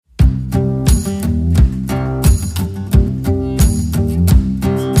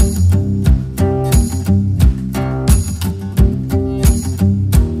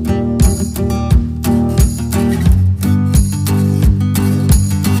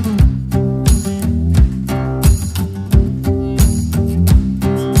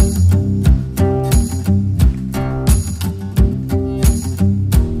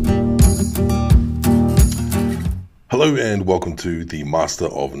Hello and welcome to the Master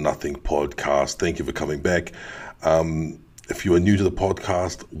of Nothing podcast. Thank you for coming back. If you are new to the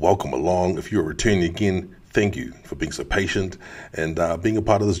podcast, welcome along. If you're returning again, thank you for being so patient and being a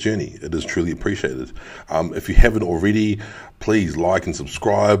part of this journey. It is truly appreciated. If you haven't already, please like and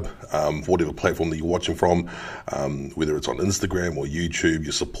subscribe for whatever platform that you're watching from, whether it's on Instagram or YouTube.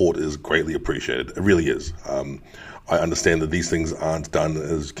 Your support is greatly appreciated. It really is. I understand that these things aren't done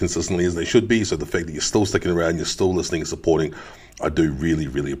as consistently as they should be, so the fact that you're still sticking around, you're still listening and supporting, I do really,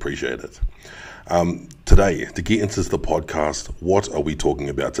 really appreciate it. Today, to get into the podcast, what are we talking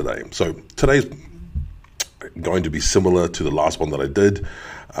about today? So today's going to be similar to the last one that I did.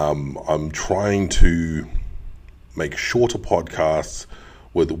 I'm trying to make shorter podcasts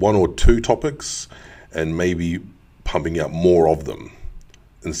with one or two topics and maybe pumping out more of them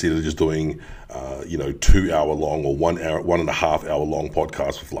instead of just doing 2 hour long or 1 hour, 1.5 hour long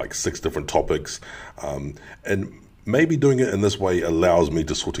podcasts with like 6 different topics. And maybe doing it in this way allows me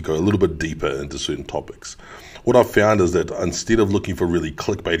to sort of go a little bit deeper into certain topics. What I've found is that instead of looking for really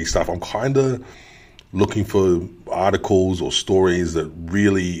clickbaity stuff, I'm kind of looking for articles or stories that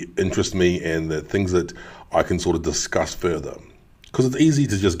really interest me and that things that I can sort of discuss further. Because it's easy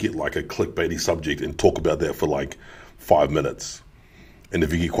to just get like a clickbaity subject and talk about that for like 5 minutes. And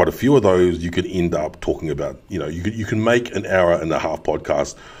if you get quite a few of those, you can end up talking about, you can make an 1.5 hour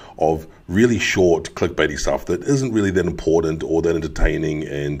podcast of really short clickbaity stuff that isn't really that important or that entertaining,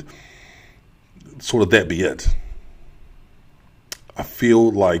 and sort of that be it. I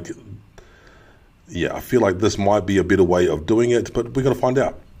feel like this might be a better way of doing it, but we're going to find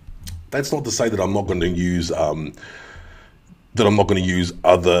out. That's not to say that I'm not going to use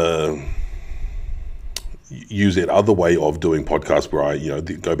that other way of doing podcasts where I,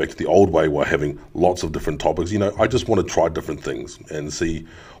 go back to the old way where having lots of different topics. I just want to try different things and see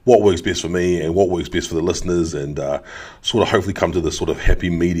what works best for me and what works best for the listeners, and sort of hopefully come to this sort of happy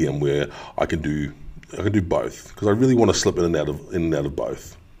medium where I can do both, because I really want to slip in and out of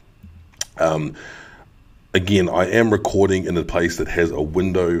both. Again, I am recording in a place that has a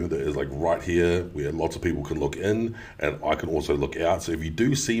window that is like right here where lots of people can look in and I can also look out. So if you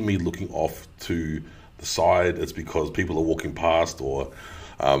do see me looking off to the side, it's because people are walking past or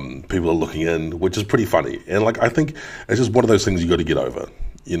people are looking in, which is pretty funny. And I think it's just one of those things you got to get over.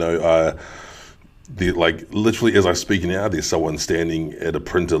 Literally as I speak now, there's someone standing at a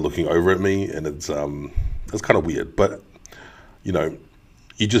printer looking over at me, and it's kind of weird. But you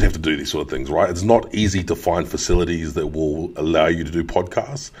just have to do these sort of things, right? It's not easy to find facilities that will allow you to do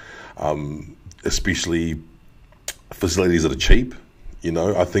podcasts, especially facilities that are cheap.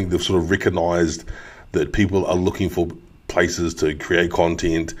 I think they've sort of recognized that people are looking for places to create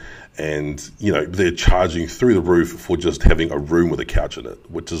content, and they're charging through the roof for just having a room with a couch in it,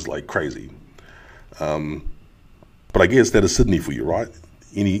 which is like crazy. But I guess that is Sydney for you, right?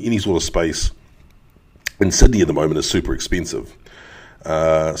 Any sort of space in Sydney at the moment is super expensive.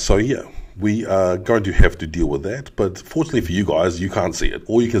 We are going to have to deal with that. But fortunately for you guys, you can't see it.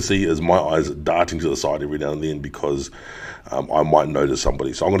 All you can see is my eyes darting to the side every now and then because I might notice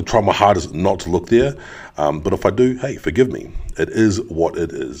somebody. So I'm going to try my hardest not to look there. But if I do, hey, forgive me. It is what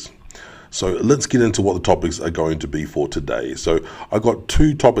it is. So let's get into what the topics are going to be for today. So I've got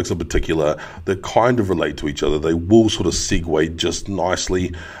 2 topics in particular that kind of relate to each other. They will sort of segue just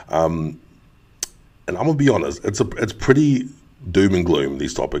nicely. And I'm going to be honest, it's pretty doom and gloom,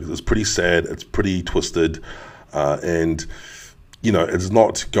 these topics. It's pretty sad, it's pretty twisted, and it's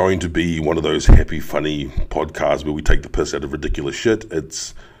not going to be one of those happy, funny podcasts where we take the piss out of ridiculous shit.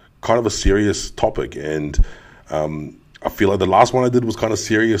 It's kind of a serious topic, and I feel like the last one I did was kind of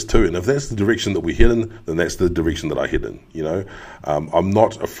serious too, and if that's the direction that we head in, then that's the direction that I head in. I'm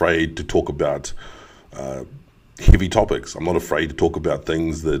not afraid to talk about heavy topics. I'm not afraid to talk about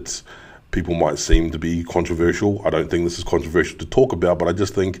things that people might seem to be controversial. I don't think this is controversial to talk about, but I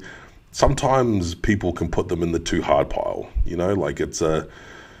just think sometimes people can put them in the too hard pile,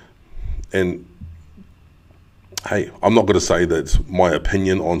 and hey, I'm not going to say that my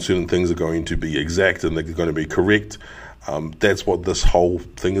opinion on certain things are going to be exact and they're going to be correct. That's what this whole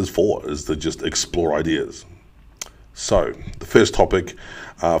thing is for, is to just explore ideas. So the first topic,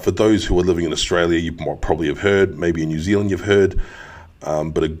 for those who are living in Australia, you might probably have heard, maybe in New Zealand you've heard,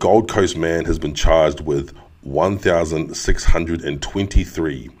 but a Gold Coast man has been charged with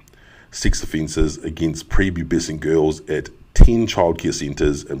 1,623 sex offences against prepubescent girls at 10 childcare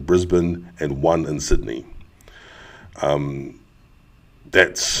centres in Brisbane and 1 in Sydney.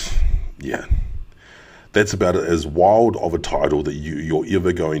 That's about as wild of a title that you're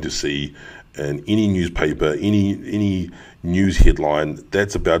ever going to see in any newspaper, any news headline.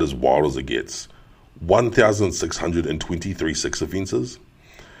 That's about as wild as it gets. 1,623 sex offences.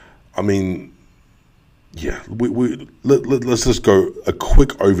 I mean, yeah, let's just go a quick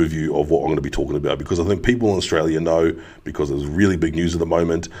overview of what I'm going to be talking about, because I think people in Australia know, because there's really big news at the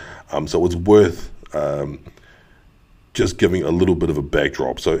moment. So it's worth just giving a little bit of a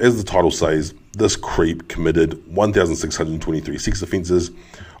backdrop. So as the title says, this creep committed 1,623 sex offences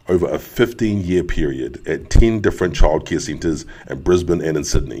over a 15-year period at 10 different childcare centres in Brisbane and in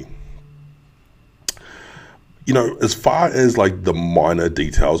Sydney. You know, as far as like the minor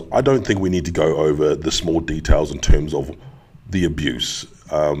details, I don't think we need to go over the small details in terms of the abuse,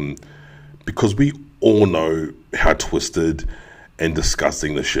 because we all know how twisted and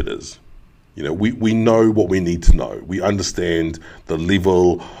disgusting this shit is. You know, we know what we need to know. We understand the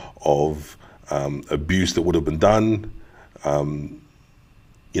level of abuse that would have been done.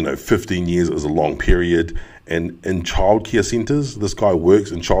 15 years is a long period. And in childcare centres, this guy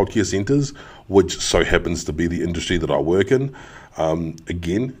works in childcare centres, which so happens to be the industry that I work in.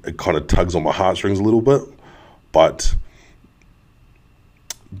 Again, it kind of tugs on my heartstrings a little bit, but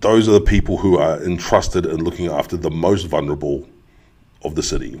those are the people who are entrusted in looking after the most vulnerable of the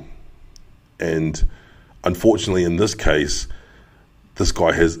city. And unfortunately, in this case, this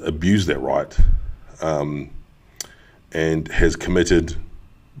guy has abused that right, and has committed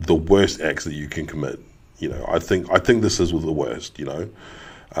the worst acts that you can commit. You know, I think this is the worst. You know,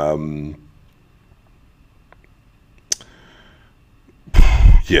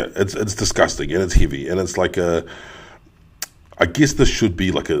 yeah, it's disgusting and it's heavy, and it's like I guess this should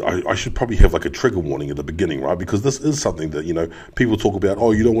be like I should probably have like a trigger warning at the beginning, right? Because this is something that, you know, people talk about,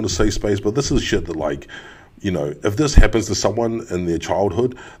 oh, you don't want to say space, but this is shit that, like, you know, if this happens to someone in their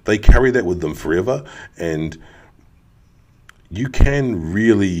childhood, they carry that with them forever, and you can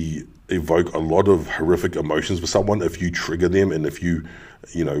really evoke a lot of horrific emotions for someone if you trigger them, and if you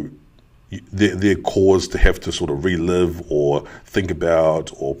know, they're caused to have to sort of relive or think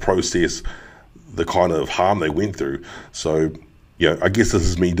about or process the kind of harm they went through. So, yeah, I guess this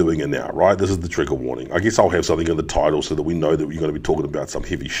is me doing it now, right? This is the trigger warning. I guess I'll have something in the title so that we know that we're going to be talking about some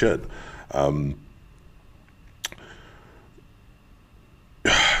heavy shit.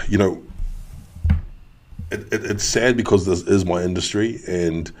 You know, it's sad because this is my industry,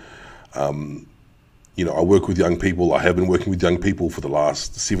 and you know, I work with young people. I have been working with young people for the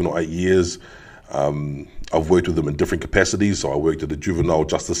last 7 or 8 years. I've worked with them in different capacities. So I worked at a juvenile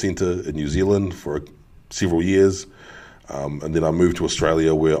justice centre in New Zealand for several years. And then I moved to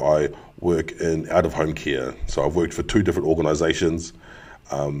Australia, where I work in out-of-home care. So I've worked for 2 different organisations.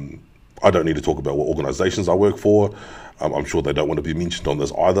 I don't need to talk about what organisations I work for. I'm sure they don't want to be mentioned on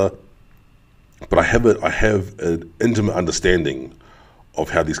this either. But I have an intimate understanding of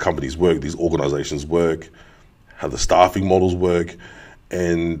how these companies work, these organisations work, how the staffing models work,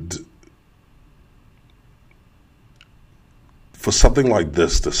 and for something like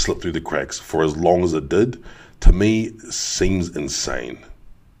this to slip through the cracks for as long as it did, to me, seems insane.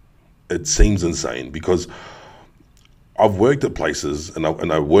 It seems insane because I've worked at places, and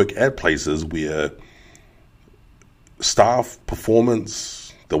I work at places where staff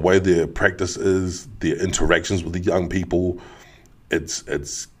performance, the way their practice is, their interactions with the young people,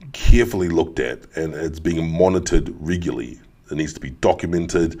 it's carefully looked at, and it's being monitored regularly. It needs to be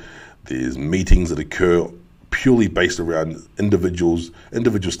documented. There's meetings that occur purely based around individual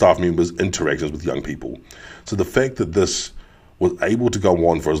staff members' interactions with young people. So the fact that this was able to go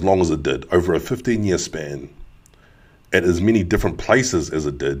on for as long as it did, over a 15-year span, at as many different places as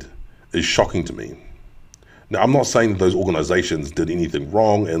it did, is shocking to me. Now, I'm not saying that those organizations did anything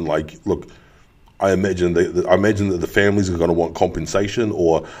wrong, and like, look, I imagine that the families are going to want compensation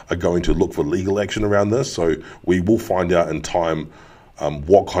or are going to look for legal action around this. So we will find out in time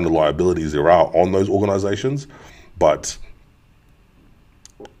what kind of liabilities there are on those organizations. But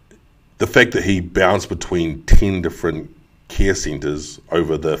the fact that he bounced between 10 different care centres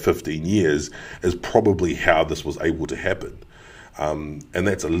over the 15 years is probably how this was able to happen. And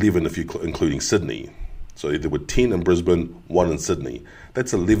that's 11 if you're including Sydney. So there were 10 in Brisbane, 1 in Sydney.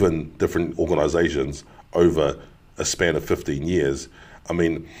 That's 11 different organisations over a span of 15 years. I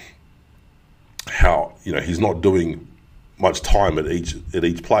mean, how, you know, he's not doing much time at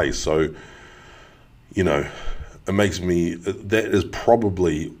each place. So, you know, it makes me, that is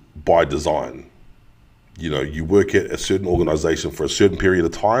probably by design. You know, you work at a certain organisation for a certain period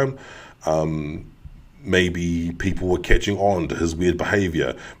of time. Maybe people were catching on to his weird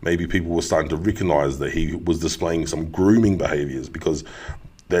behaviour. Maybe people were starting to recognise that he was displaying some grooming behaviours, because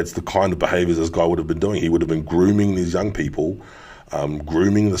that's the kind of behaviours this guy would have been doing. He would have been grooming these young people,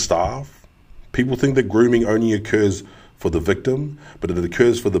 grooming the staff. People think that grooming only occurs for the victim, but it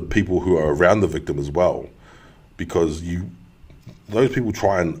occurs for the people who are around the victim as well, because those people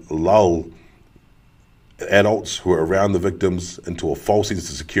try and lull adults who are around the victims into a false sense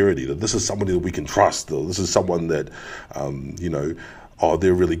of security, that this is somebody that we can trust, or this is someone that, oh,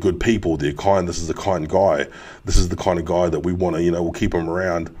 they're really good people, they're kind, this is a kind guy, this is the kind of guy that we want to, we'll keep him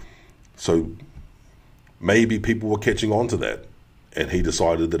around. So maybe people were catching on to that, and he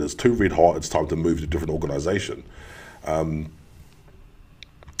decided that it's too red hot, it's time to move to a different organization.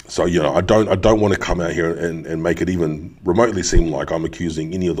 So, I don't want to come out here and make it even remotely seem like I'm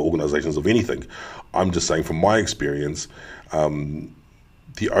accusing any of the organizations of anything. I'm just saying from my experience,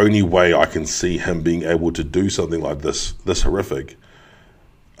 the only way I can see him being able to do something like this horrific,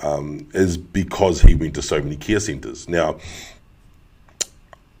 is because he went to so many care centers. Now,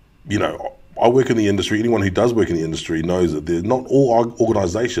 I work in the industry. Anyone who does work in the industry knows that not all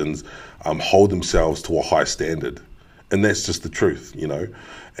organizations hold themselves to a high standard. And that's just the truth,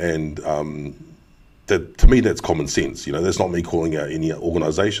 and that, to me, that's common sense. That's not me calling out any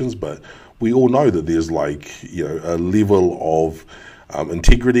organizations, but we all know that there's a level of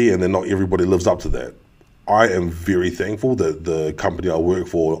integrity, and then not everybody lives up to that. I am very thankful that the company I work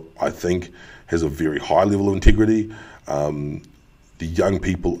for, I think, has a very high level of integrity. The young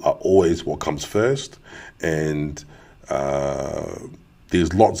people are always what comes first, and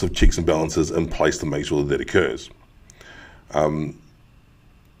there's lots of checks and balances in place to make sure that occurs.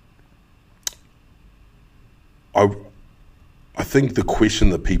 I think the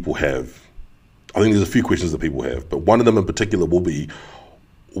question that people have, I think there's a few questions that people have, but one of them in particular will be,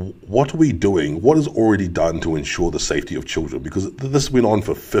 what are we doing? What is already done to ensure the safety of children? Because this went on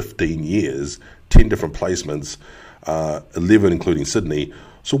for 15 years, 10 different placements, 11 including Sydney.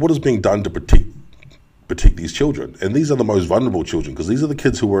 So what is being done to protect these children? And these are the most vulnerable children, because these are the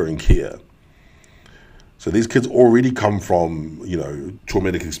kids who are in care. So these kids already come from,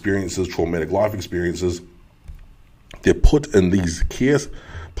 traumatic experiences, traumatic life experiences. They're put in these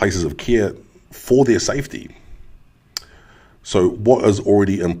places of care for their safety. So what is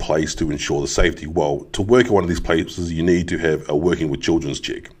already in place to ensure the safety? Well, to work at one of these places, you need to have a working with children's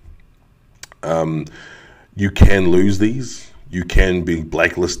check. You can lose these. You can be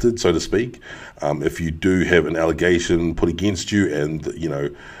blacklisted, so to speak, if you do have an allegation put against you, and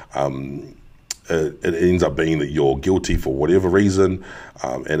it ends up being that you're guilty for whatever reason,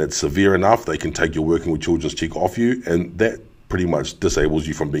 and it's severe enough, they can take your working with children's check off you, and that pretty much disables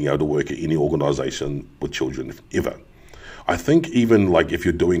you from being able to work at any organization with children ever. I think even if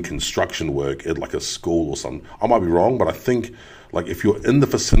you're doing construction work at a school or something, I might be wrong, but I think if you're in the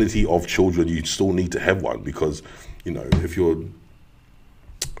vicinity of children, you still need to have one, because if you're,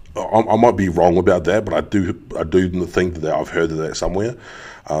 I might be wrong about that, but I do think that I've heard of that somewhere.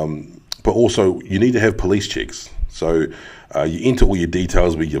 But also, you need to have police checks. So you enter all your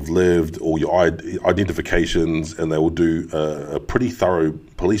details, where you've lived, all your identifications, and they will do a pretty thorough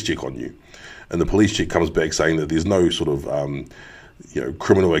police check on you. And the police check comes back saying that there's no sort of,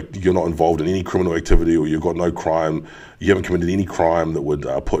 you're not involved in any criminal activity, or you've got no crime, you haven't committed any crime that would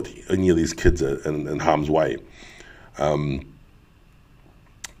put any of these kids in harm's way.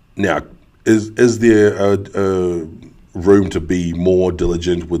 Now, is there a room to be more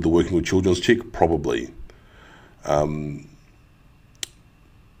diligent with the working with children's check? Probably. But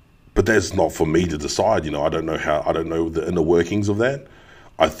that's not for me to decide. I don't know the inner workings of that.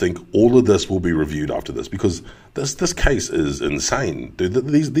 I think all of this will be reviewed after this, because this case is insane, dude.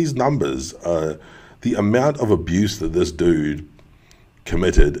 These numbers, the amount of abuse that this dude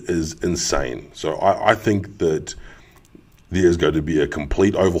committed is insane. So I think that there's going to be a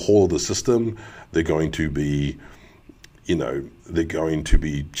complete overhaul of the system. They're going to be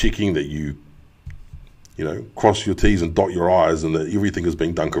checking that you cross your T's and dot your I's, and that everything is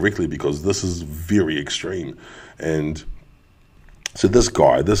being done correctly, because this is very extreme. And so this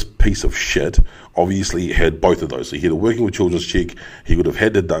guy, this piece of shit, obviously had both of those. So he had a working with children's check. He would have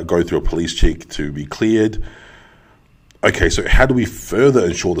had to go through a police check to be cleared. Okay, so how do we further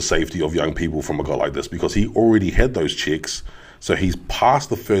ensure the safety of young people from a guy like this? Because he already had those checks. So he's passed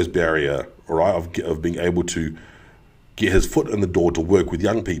the first barrier, right, of being able to get his foot in the door to work with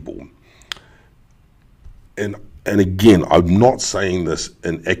young people. And again, I'm not saying this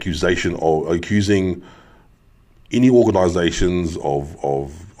in accusation or accusing any organizations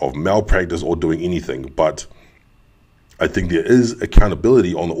of malpractice or doing anything, but I think there is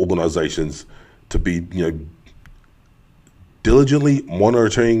accountability on the organizations to be, diligently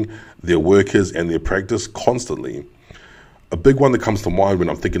monitoring their workers and their practice constantly. A big one that comes to mind when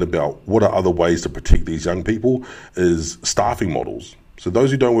I'm thinking about what are other ways to protect these young people is staffing models. So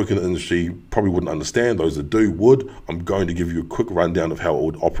those who don't work in the industry probably wouldn't understand. Those that do would. I'm going to give you a quick rundown of how it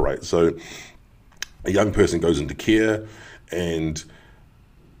would operate. So a young person goes into care, and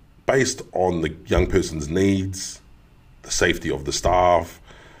based on the young person's needs, the safety of the staff,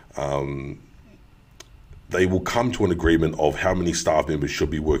 they will come to an agreement of how many staff members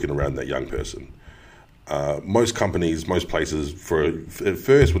should be working around that young person. Most companies, most places, at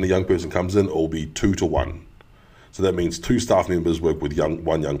first when the young person comes in, it will be 2 to 1. So that means 2 staff members work with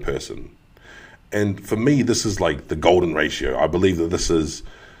one young person. And for me, this is like the golden ratio. I believe that this is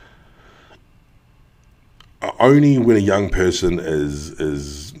only when a young person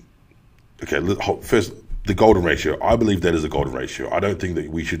is okay. First, the golden ratio. I believe that is a golden ratio. I don't think that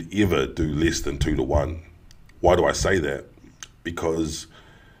we should ever do less than 2 to 1. Why do I say that? Because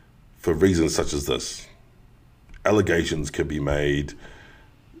for reasons such as this, allegations can be made.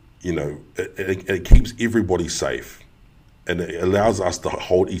 It keeps everybody safe, and it allows us to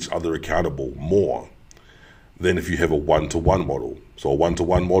hold each other accountable more than if you have a 1-to-1 model. So a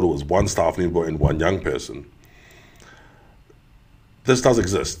 1-to-1 model is 1 staff member and 1 young person. This does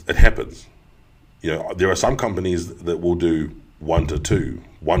exist. It happens. There are some companies that will do 1-to-2,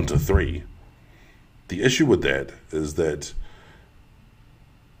 1-to-3. The issue with that is that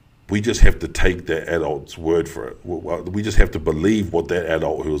we just have to take that adult's word for it. We just have to believe what that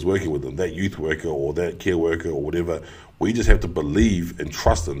adult who is working with them, that youth worker or that care worker or whatever, we just have to believe and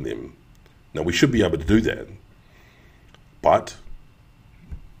trust in them. Now, we should be able to do that. But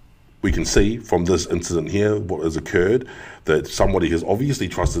we can see from this incident here, what has occurred, that somebody has obviously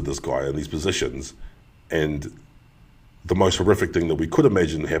trusted this guy in these positions, and the most horrific thing that we could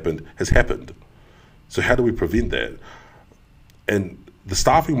imagine happened has happened. So how do we prevent that? And the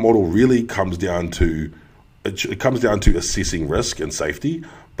staffing model really comes down to assessing risk and safety,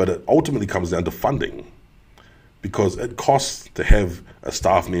 but it ultimately comes down to funding, because it costs to have a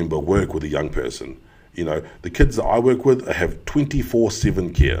staff member work with a young person. The kids that I work with have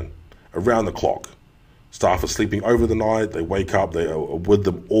 24/7 care, around the clock. Staff are sleeping over the night, they wake up, they are with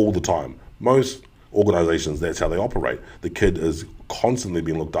them all the time. Most organizations, that's how they operate. The kid is constantly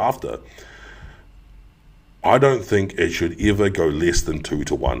being looked after. I don't think it should ever go less than 2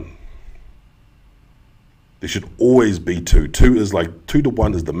 to 1. There should always be 2. 2 to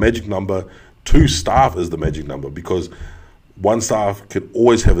 1 is the magic number. 2 staff is the magic number, because 1 staff can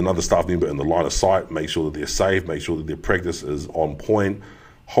always have another staff member in the line of sight, make sure that they're safe, make sure that their practice is on point,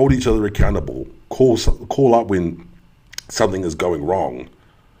 hold each other accountable, call up when something is going wrong.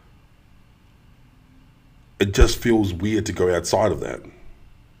 It just feels weird to go outside of that.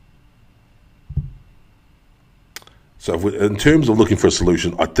 So in terms of looking for a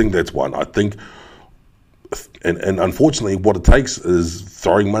solution, I think that's one. I think, and unfortunately, what it takes is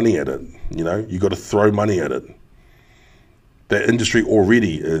throwing money at it. You got to throw money at it. That industry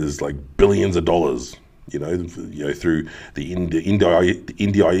already is like billions of dollars. Through the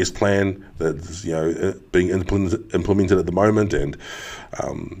NDIS plan that's being implemented at the moment, and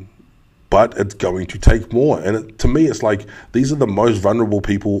but it's going to take more. And to me, it's like these are the most vulnerable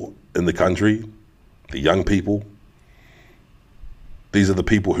people in the country, the young people. These are the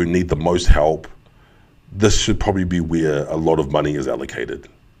people who need the most help. This should probably be where a lot of money is allocated.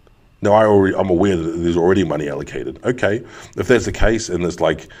 Now, I'm aware that there's already money allocated. Okay, if that's the case, and it's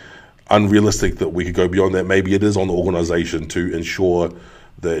like unrealistic that we could go beyond that, maybe it is on the organization to ensure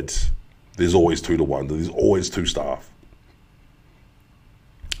that there's always 2 to 1, that there's always 2 staff.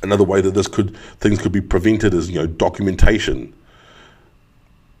 Another way that things could be prevented is, documentation,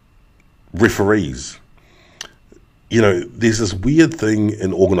 referees. There's this weird thing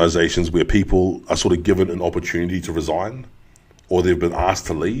in organizations where people are sort of given an opportunity to resign, or they've been asked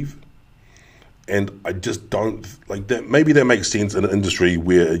to leave. And I just don't like that. Maybe that makes sense in an industry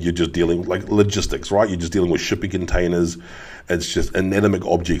where you're just dealing like logistics, right? You're just dealing with shipping containers. It's just inanimate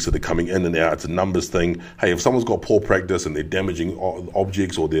objects that are coming in and out. It's a numbers thing. Hey, if someone's got poor practice and they're damaging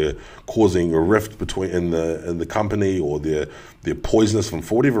objects, or they're causing a rift in the company, or they're poisonous for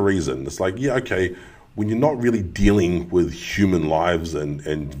whatever reason, it's like, yeah, okay. When you're not really dealing with human lives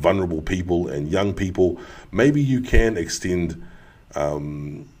and vulnerable people and young people, maybe you can extend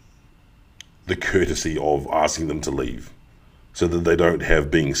the courtesy of asking them to leave so that they don't have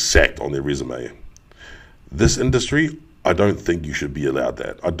being sacked on their resume. This industry, I don't think you should be allowed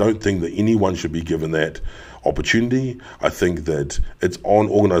that. I don't think that anyone should be given that opportunity. I think that it's on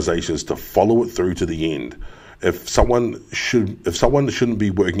organizations to follow it through to the end. If someone shouldn't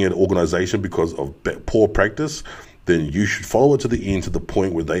be working at an organization because of poor practice, then you should follow it to the end, to the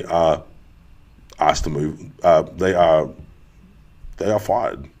point where they are asked to move. They are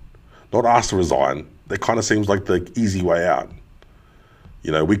fired, not asked to resign. That kind of seems like the easy way out.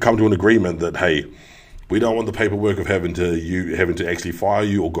 We come to an agreement that, hey, we don't want the paperwork of having to actually fire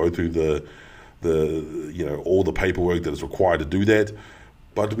you or go through the all the paperwork that is required to do that.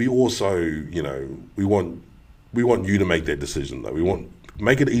 But we also, we want you to make that decision, though.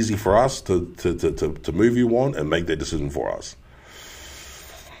 Make it easy for us to move you on and make that decision for us.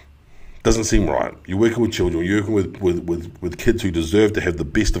 Doesn't seem right. You're working with children, you're working with kids who deserve to have the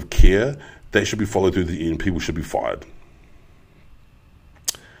best of care. That should be followed through the end. People should be fired.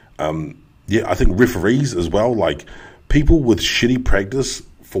 I think referees as well, like people with shitty practice,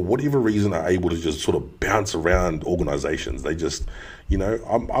 for whatever reason, are able to just sort of bounce around organizations. They just,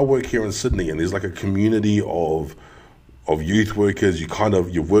 I work here in Sydney, and there's like a community of youth workers.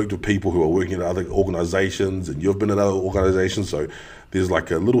 You've worked with people who are working at other organizations, and you've been at other organizations. So there's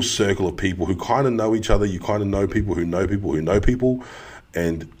like a little circle of people who kind of know each other. You kind of know people who know people who know people.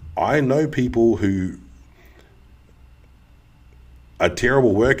 And I know people who are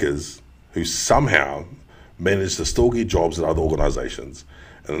terrible workers who somehow manage to still get jobs at other organizations.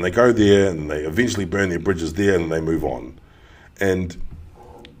 And then they go there and they eventually burn their bridges there and they move on. And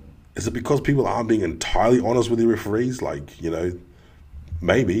is it because people aren't being entirely honest with their referees? Like,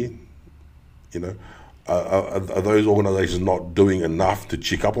 maybe, are those organizations not doing enough to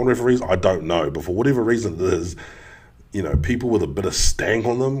check up on referees? I don't know. But for whatever reason it is, people with a bit of stank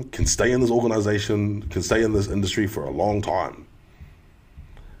on them can stay in this organization, can stay in this industry for a long time,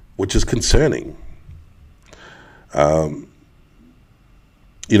 which is concerning.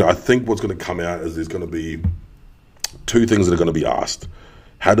 I think what's going to come out is there's going to be two things that are going to be asked.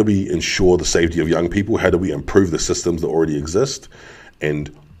 How do we ensure the safety of young people? How do we improve the systems that already exist?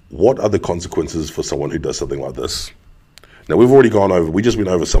 And what are the consequences for someone who does something like this? Now, we just went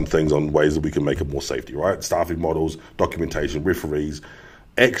over some things on ways that we can make it more safety, right? Staffing models, documentation, referees,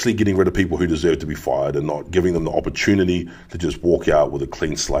 actually getting rid of people who deserve to be fired and not giving them the opportunity to just walk out with a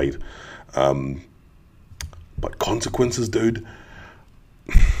clean slate. But consequences, dude.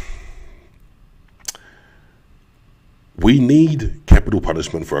 We need capital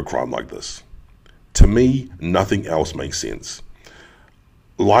punishment for a crime like this. To me, nothing else makes sense.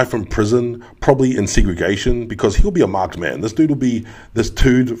 Life in prison, probably in segregation, because he'll be a marked man. This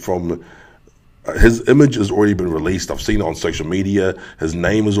dude from his image has already been released. I've seen it on social media. His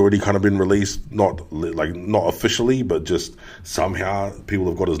name has already kind of been released, not officially, but just somehow people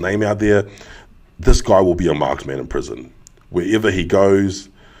have got his name out there. This guy will be a marked man in prison. Wherever he goes,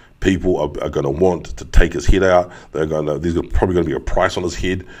 people are going to want to take his head out. There's probably going to be a price on his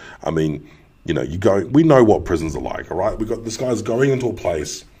head. I mean, we know what prisons are like, all right? This guy's going into a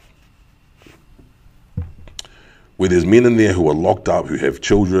place where there's men in there who are locked up, who have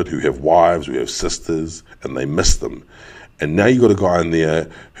children, who have wives, who have sisters, and they miss them. And now you've got a guy in there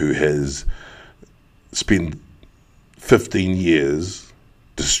who has spent 15 years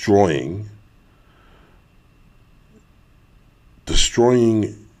destroying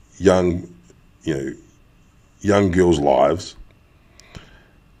young girls' lives.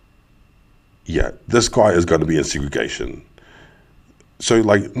 Yeah, this guy is going to be in segregation. So,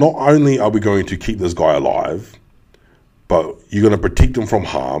 not only are we going to keep this guy alive, but you're going to protect him from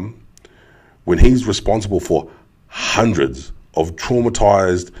harm when he's responsible for hundreds of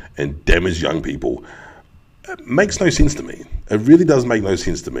traumatized and damaged young people. It makes no sense to me. It really does make no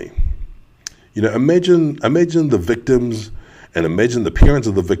sense to me. Imagine the victims and imagine the parents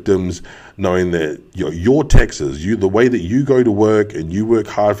of the victims knowing that your taxes, the way that you go to work and you work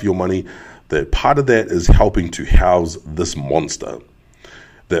hard for your money, that part of that is helping to house this monster.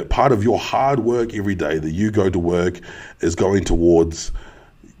 That part of your hard work every day that you go to work is going towards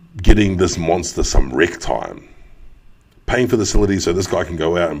getting this monster some rec time. Paying for the facilities so this guy can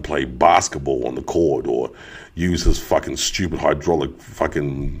go out and play basketball on the court or use his fucking stupid hydraulic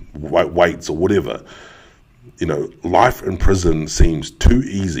fucking weights or whatever. Life in prison seems too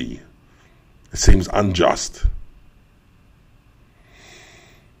easy. It seems unjust.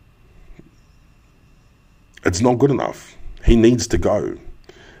 It's not good enough. He needs to go.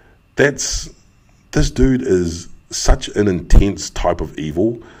 This dude is such an intense type of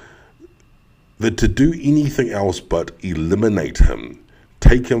evil that to do anything else but eliminate him,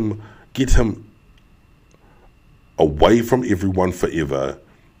 take him, get him away from everyone forever,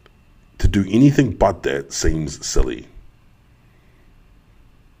 to do anything but that seems silly.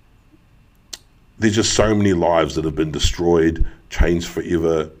 There's just so many lives that have been destroyed, changed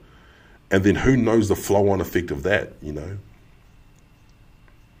forever, and then who knows the flow-on effect of that,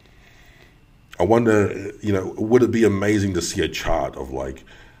 I wonder, would it be amazing to see a chart of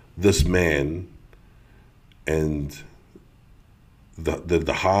this man and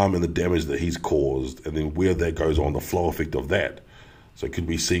the harm and the damage that he's caused, and then where that goes on, the flow effect of that. So could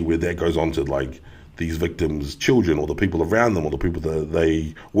we see where that goes on to like these victims' children or the people around them or the people that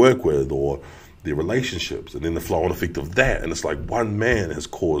they work with or their relationships, and then the flow-on effect of that? And it's like one man has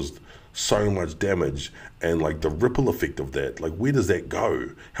caused so much damage, and like the ripple effect of that, like where does that go?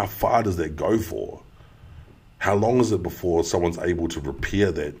 How far does that go for? How long is it before someone's able to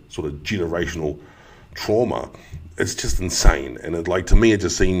repair that sort of generational trauma? It's just insane. And it, like, to me, it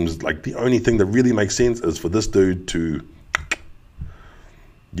just seems like the only thing that really makes sense is for this dude to,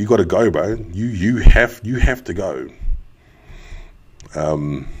 you got to go, bro. You have to go.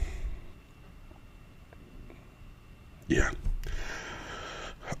 Yeah.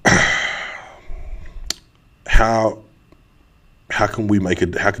 How can we make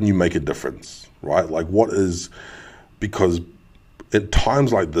it? How can you make a difference, right? Like, because at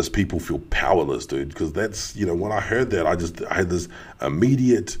times like this, people feel powerless, dude. Because that's, when I heard that, I had this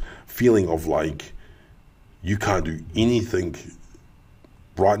immediate feeling of like, you can't do anything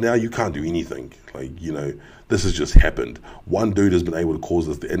right now. You can't do anything. Like, this has just happened. One dude has been able to cause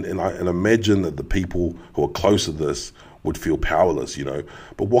this, and imagine that the people who are close to this would feel powerless,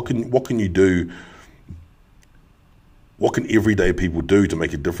 But what can you do? What can everyday people do to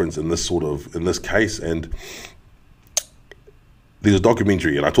make a difference in this case? And there's a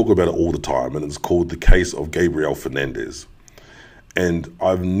documentary, and I talk about it all the time, and it's called The Case of Gabriel Fernandez. And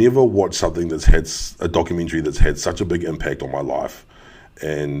I've never watched something that's had a documentary that's had such a big impact on my life,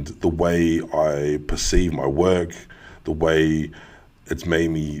 and the way I perceive my work, the way it's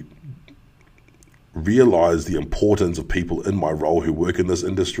made me realize the importance of people in my role who work in this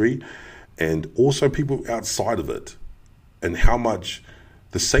industry, and also people outside of it, and how much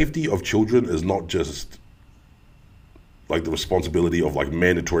the safety of children is not just like the responsibility of like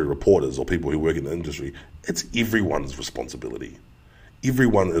mandatory reporters or people who work in the industry. It's everyone's responsibility.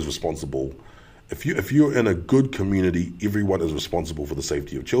 Everyone is responsible. If you're in a good community, everyone is responsible for the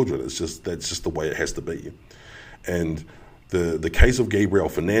safety of children. That's just the way it has to be. And the case of Gabriel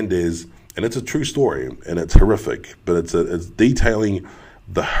Fernandez, and it's a true story, and it's horrific, but it's detailing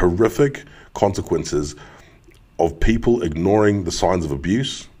the horrific consequences of people ignoring the signs of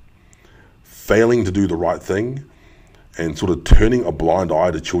abuse, failing to do the right thing, and sort of turning a blind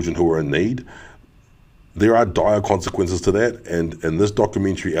eye to children who are in need. There are dire consequences to that, and this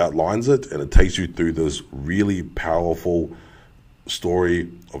documentary outlines it, and it takes you through this really powerful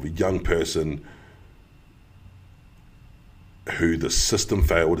story of a young person who the system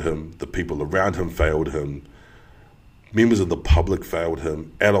failed him, the people around him failed him, members of the public failed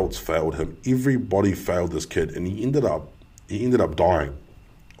him, adults failed him, everybody failed this kid, and he ended up dying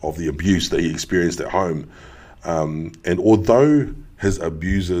of the abuse that he experienced at home. And although his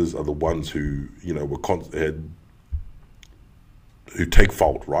abusers are the ones who, who take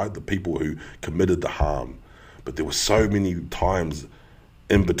fault, right? The people who committed the harm. But there were so many times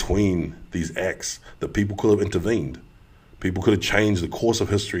in between these acts that people could have intervened. People could have changed the course of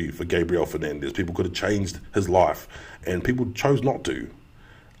history for Gabriel Fernandez. People could have changed his life, and people chose not to.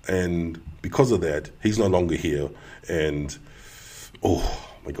 And because of that, he's no longer here. And, oh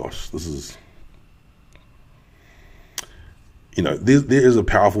my gosh, this is... there is a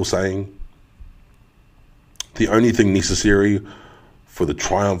powerful saying: the only thing necessary for the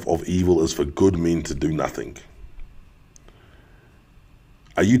triumph of evil is for good men to do nothing.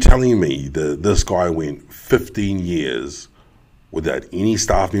 Are you telling me that this guy went 15 years without any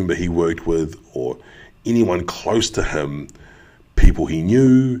staff member he worked with or anyone close to him, people he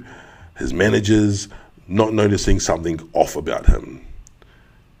knew, his managers, not noticing something off about him?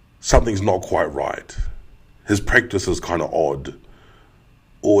 Something's not quite right. His practice is kind of odd.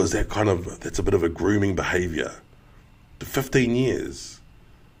 Or is that's a bit of a grooming behavior? 15 years.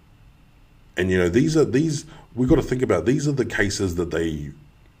 And we've got to think about, these are the cases that they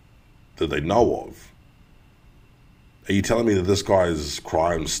know of. Are you telling me that this guy's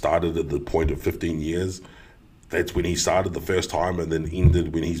crime started at the point of 15 years? That's when he started the first time and then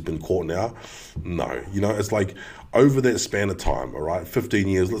ended when he's been caught now? No. It's like over that span of time, all right? 15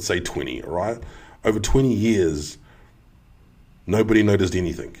 years, let's say 20, all right? Over 20 years, nobody noticed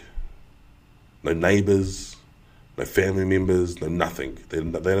anything. No neighbors, no family members, no nothing. They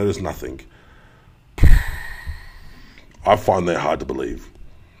noticed nothing. I find that hard to believe.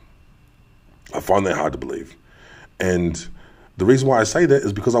 And the reason why I say that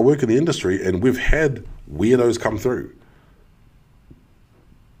is because I work in the industry, and we've had weirdos come through.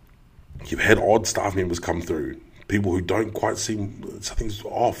 You've had odd staff members come through. People who don't quite seem, something's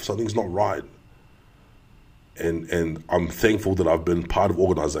off, something's not right. And I'm thankful that I've been part of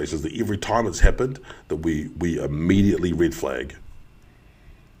organizations that every time it's happened, that we immediately red flag.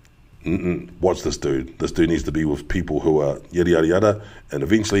 Watch this dude. This dude needs to be with people who are yada yada yada, and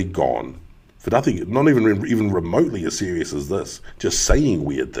eventually gone for nothing, not even remotely as serious as this. Just saying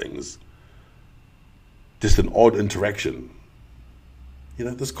weird things. Just an odd interaction.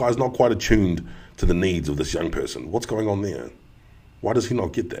 This guy's not quite attuned to the needs of this young person. What's going on there? Why does he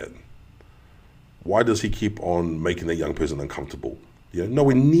not get that? Why does he keep on making that young person uncomfortable?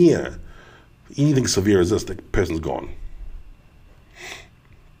 Nowhere near anything severe as this, the person's gone.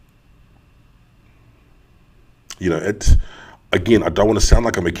 Again, I don't want to sound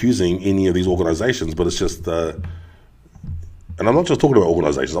like I'm accusing any of these organizations, but it's just, and I'm not just talking about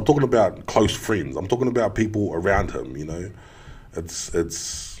organizations, I'm talking about close friends, I'm talking about people around him,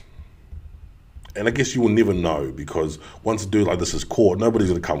 It's, and I guess you will never know, because once a dude like this is caught, nobody's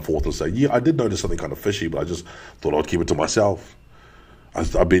going to come forth and say, yeah, I did notice something kind of fishy, but I just thought I'd keep it to myself. I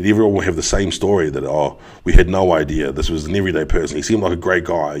bet everyone will have the same story that, we had no idea. This was an everyday person. He seemed like a great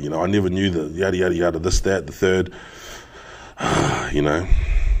guy. I never knew that, yada, yada, yada, this, that, the third.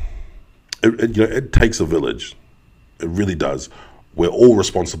 It takes a village. It really does. We're all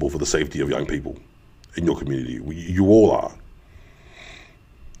responsible for the safety of young people in your community. You all are.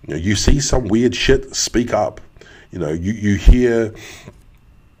 You see some weird shit, speak up. You hear...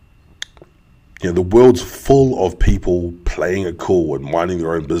 the world's full of people playing it cool and minding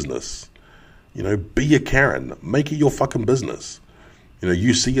their own business. Be a Karen. Make it your fucking business.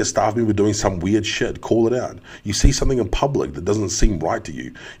 You see a staff member doing some weird shit, call it out. You see something in public that doesn't seem right to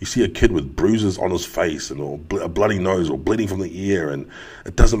you. You see a kid with bruises on his face or a bloody nose or bleeding from the ear, and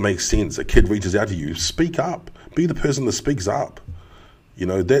it doesn't make sense. A kid reaches out to you. Speak up. Be the person that speaks up.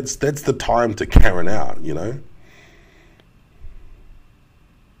 That's the time to Karen out,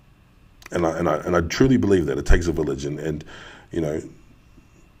 And I truly believe that it takes a village, and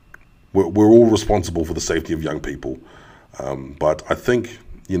we're all responsible for the safety of young people. But I think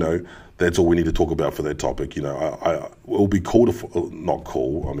that's all we need to talk about for that topic. It will be cool not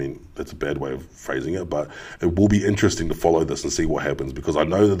cool. I mean, that's a bad way of phrasing it, but it will be interesting to follow this and see what happens, because I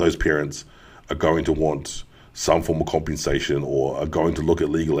know that those parents are going to want some form of compensation or are going to look at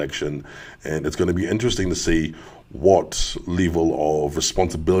legal action, and it's going to be interesting to see what level of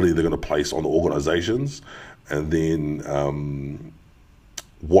responsibility they're going to place on the organizations, and then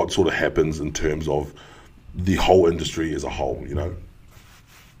what sort of happens in terms of the whole industry as a whole,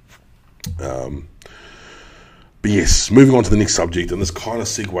 But yes, moving on to the next subject, and this kind of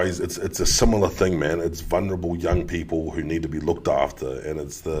segues, it's a similar thing, man. It's vulnerable young people who need to be looked after, and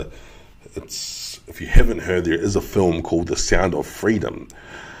it's if you haven't heard, there is a film called The Sound of Freedom.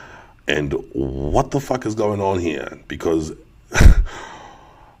 And what the fuck is going on here? Because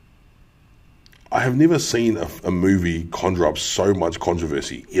I have never seen a movie conjure up so much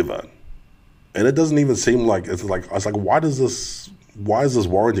controversy ever. And it doesn't even seem like, I was like, why is this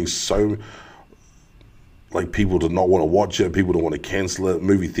warranting so, like, people to not want to watch it, people to want to cancel it,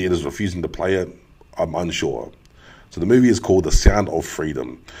 movie theaters refusing to play it? I'm unsure. So the movie is called The Sound of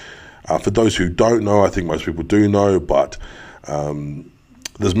Freedom. For those who don't know, I think most people do know, but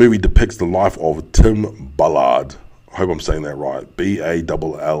this movie depicts the life of Tim Ballard. I hope I'm saying that right.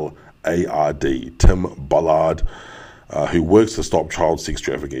 Ballard. Tim Ballard, who works to stop child sex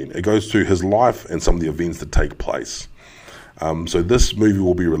trafficking. It goes through his life and some of the events that take place. So this movie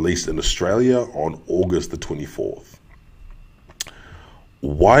will be released in Australia on August the 24th.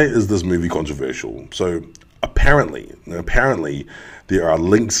 Why is this movie controversial? So apparently there are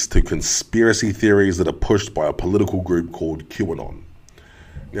links to conspiracy theories that are pushed by a political group called QAnon.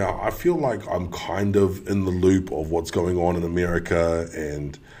 Now, I feel like I'm kind of in the loop of what's going on in America,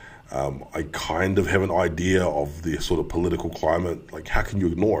 and I kind of have an idea of the sort of political climate. Like, how can you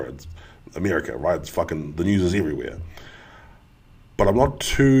ignore it? It's America, right? It's fucking, the news is everywhere. But I'm not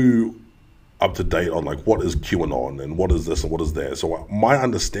too up to date on, like, what is QAnon and what is this and what is that. So my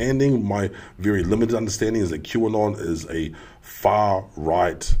understanding, my very limited understanding, is that QAnon is a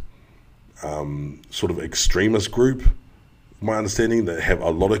far-right sort of extremist group, my understanding, that have a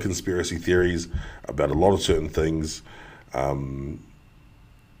lot of conspiracy theories about a lot of certain things.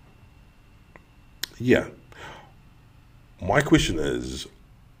 Yeah. My question is,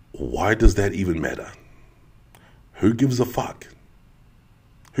 why does that even matter? Who gives a fuck?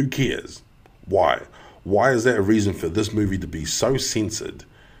 Who cares? Why? Why is that a reason for this movie to be so censored,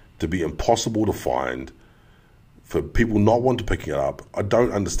 to be impossible to find, for people not want to pick it up? I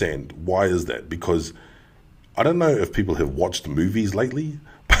don't understand. Why is that? Because I don't know if people have watched movies lately.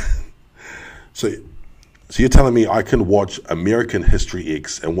 So you're telling me I can watch American History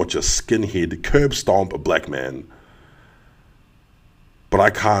X and watch a skinhead curb stomp a black man, but I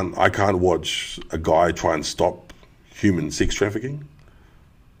can't watch a guy try and stop human sex trafficking?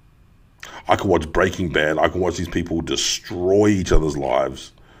 I can watch Breaking Bad. I can watch these people destroy each other's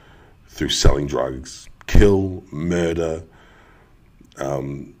lives through selling drugs, kill, murder,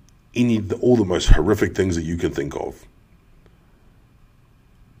 all the most horrific things that you can think of.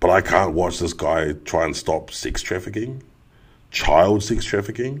 But I can't watch this guy try and stop sex trafficking, child sex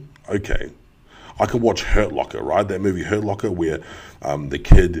trafficking. Okay. I can watch Hurt Locker, right? That movie Hurt Locker, where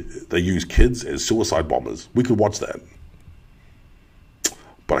they use kids as suicide bombers. We could watch that.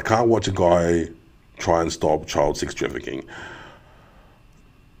 But I can't watch a guy try and stop child sex trafficking.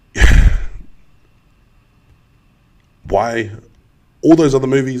 Why? All those other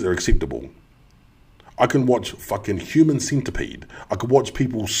movies are acceptable. I can watch fucking Human Centipede. I could watch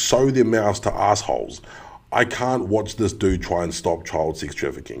people sew their mouths to assholes. I can't watch this dude try and stop child sex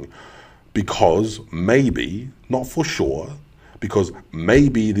trafficking. Because maybe, not for sure, because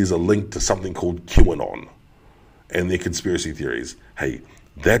maybe there's a link to something called QAnon and their conspiracy theories. Hey,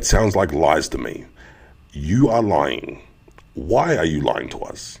 that sounds like lies to me. You are lying. Why are you lying to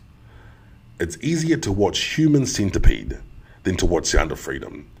us? It's easier to watch Human Centipede than to watch Sound of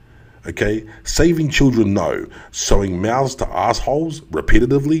Freedom. Okay? Saving children, no. Sewing mouths to assholes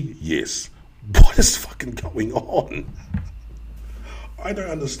repetitively, yes. What is fucking going on? I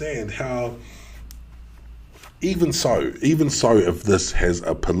don't understand how, even so, if this has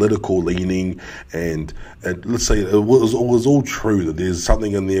a political leaning and let's say it was all true that there's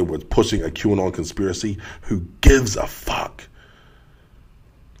something in there with pushing a QAnon conspiracy, who gives a fuck?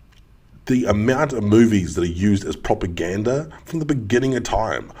 The amount of movies that are used as propaganda from the beginning of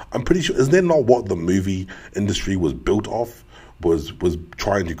time, I'm pretty sure, is that not what the movie industry was built off? Was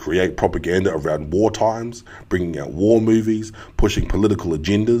trying to create propaganda around war times, bringing out war movies, pushing political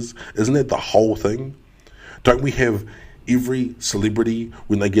agendas. Isn't that the whole thing? Don't we have every celebrity,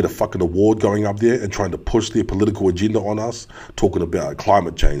 when they get a fucking award, going up there and trying to push their political agenda on us, talking about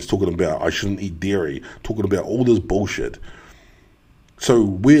climate change, talking about I shouldn't eat dairy, talking about all this bullshit. So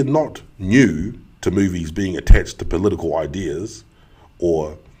we're not new to movies being attached to political ideas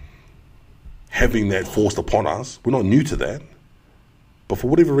or having that forced upon us. We're not new to that. But for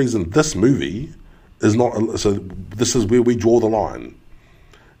whatever reason, this movie is not. So this is where we draw the line.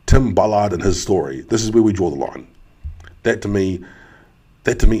 Tim Ballard and his story. This is where we draw the line. That to me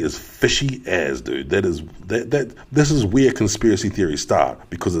is fishy as, dude. This is where conspiracy theories start,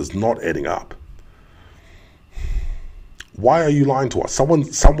 because it's not adding up. Why are you lying to us?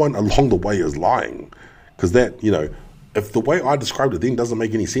 Someone along the way is lying, because if the way I described it then doesn't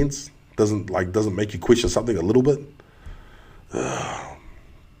make any sense, doesn't make you question something a little bit.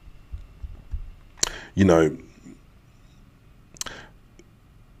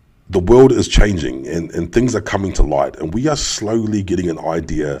 The world is changing and things are coming to light, and we are slowly getting an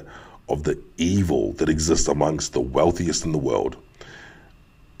idea of the evil that exists amongst the wealthiest in the world.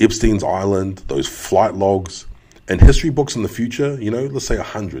 Epstein's Island, those flight logs, and history books in the future, let's say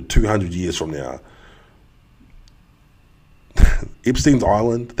 100, 200 years from now. Epstein's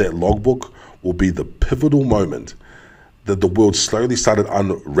Island, that logbook, will be the pivotal moment that the world slowly started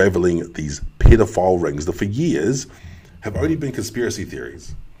unraveling these pedophile rings that for years have only been conspiracy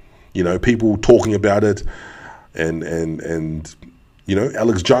theories. People talking about it and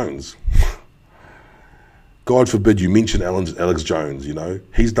Alex Jones. God forbid you mention Alex Jones,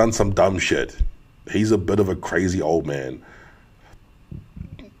 He's done some dumb shit. He's a bit of a crazy old man.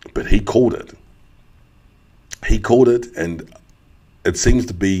 But he called it. And it seems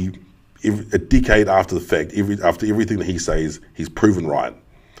to be a decade after the fact, after everything that he says, he's proven right.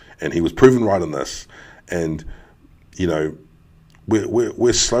 And he was proven right on this. And,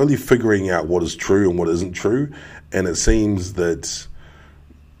 we're slowly figuring out what is true and what isn't true. And it seems that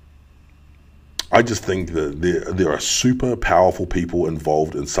I just think that there are super powerful people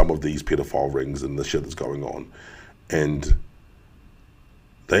involved in some of these pedophile rings and the shit that's going on. And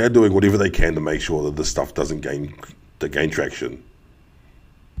they are doing whatever they can to make sure that this stuff doesn't gain traction.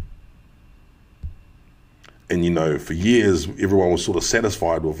 And, for years, everyone was sort of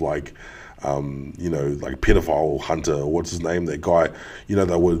satisfied with like pedophile hunter, or what's his name, that guy,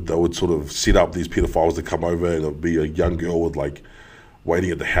 they would sort of set up these pedophiles to come over, and it would be a young girl with like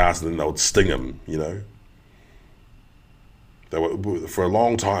waiting at the house, and then they would sting him, They were, for a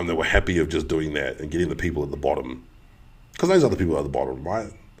long time, they were happy of just doing that and getting the people at the bottom. Because those are the people at the bottom,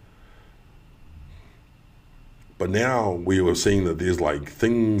 right? But now we were seeing that there's like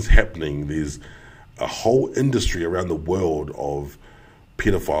things happening. There's a whole industry around the world of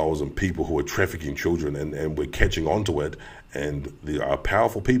pedophiles and people who are trafficking children, and we're catching on to it. And there are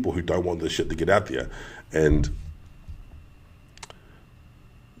powerful people who don't want this shit to get out there. And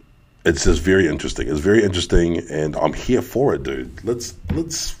it's just very interesting. It's very interesting, and I'm here for it, dude. Let's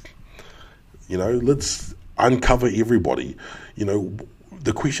Let's uncover everybody.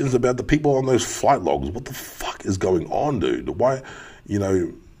 The questions about the people on those flight logs. What the fuck is going on, dude? Why,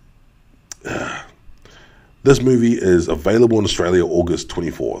 this movie is available in Australia August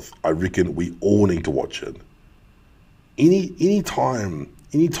 24th. I reckon we all need to watch it. Any time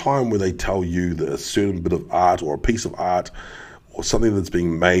where they tell you that a certain bit of art or a piece of art or something that's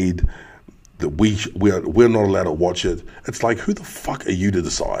being made that we're not allowed to watch it, it's like, who the fuck are you to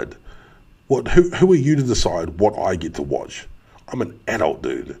decide? Who are you to decide what I get to watch? I'm an adult,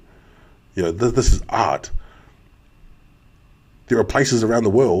 dude. This is art. There are places around the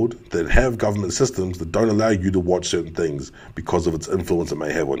world that have government systems that don't allow you to watch certain things because of its influence it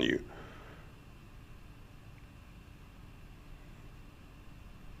may have on you.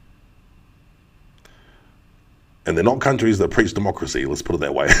 And they're not countries that preach democracy, let's put it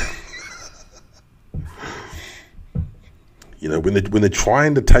that way. When they're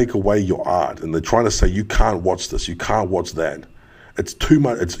trying to take away your art and they're trying to say you can't watch this, you can't watch that, it's too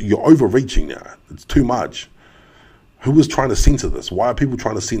much. You're overreaching now. It's too much. Who is trying to censor this? Why are people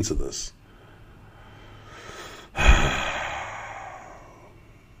trying to censor this?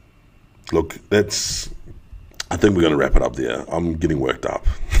 Look, I think we're going to wrap it up there. I'm getting worked up.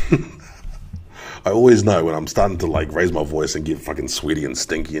 I always know when I'm starting to raise my voice and get fucking sweaty and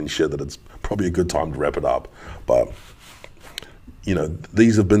stinky and shit that it's probably a good time to wrap it up. But,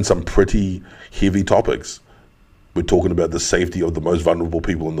 these have been some pretty heavy topics. We're talking about the safety of the most vulnerable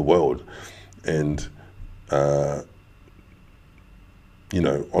people in the world. And, on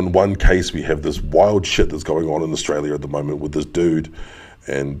one case, we have this wild shit that's going on in Australia at the moment with this dude.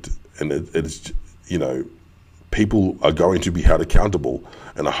 And it's, people are going to be held accountable.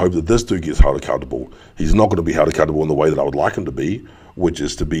 And I hope that this dude gets held accountable. He's not going to be held accountable in the way that I would like him to be, which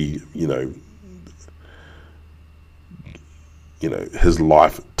is to be, his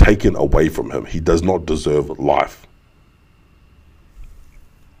life taken away from him. He does not deserve life.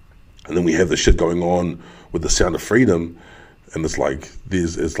 And then we have the shit going on with the Sound of Freedom, and it's like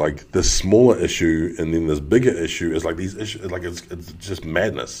this smaller issue, and then this bigger issue is like these issues. It's just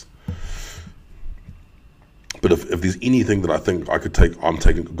madness. But if there's anything that I think I'm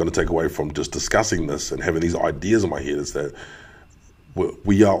going to take away from just discussing this and having these ideas in my head, is that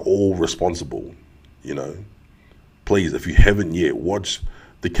we are all responsible. Please, if you haven't yet, watch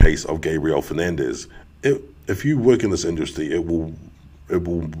the case of Gabriel Fernandez. If you work in this industry, it will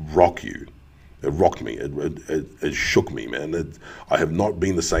rock you. It rocked me. It shook me, man. I have not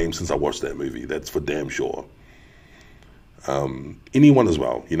been the same since I watched that movie. That's for damn sure. Anyone as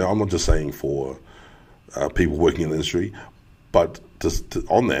well. I'm not just saying for people working in the industry, but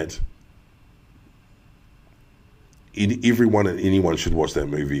on that, everyone and anyone should watch that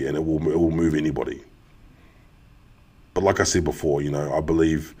movie, and it will move anybody. But like I said before, I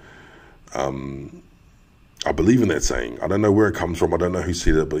believe in that saying. I don't know where it comes from. I don't know who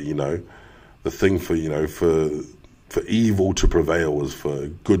said it, but the thing for evil to prevail is for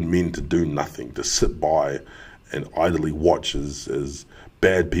good men to do nothing, to sit by and idly watch as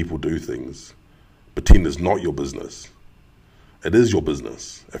bad people do things. Pretend it's not your business. It is your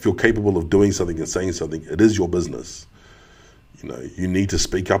business. If you're capable of doing something and saying something, it is your business. You need to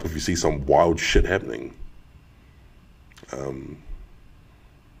speak up if you see some wild shit happening.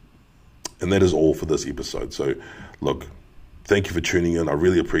 And that is all for this episode. So, look, thank you for tuning in. I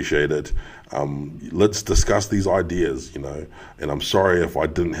really appreciate it. Let's discuss these ideas, and I'm sorry if I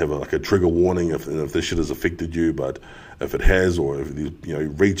didn't have a trigger warning if this shit has affected you, but if it has, or if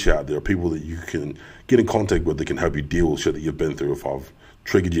reach out. There are people that you can get in contact with that can help you deal with shit that you've been through if I've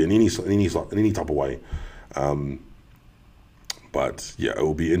triggered you in any type of way. But yeah, it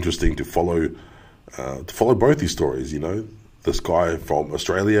will be interesting to follow both these stories, this guy from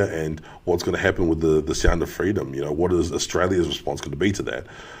Australia and what's going to happen with the Sound of Freedom. What is Australia's response going to be to that?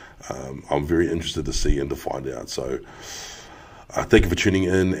 I'm very interested to see and to find out. So thank you for tuning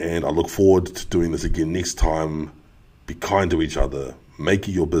in, and I look forward to doing this again next time. Be kind to each other. Make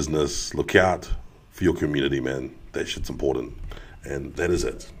it your business. Look out for your community, man. That shit's important. And that is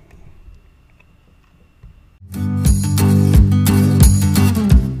it.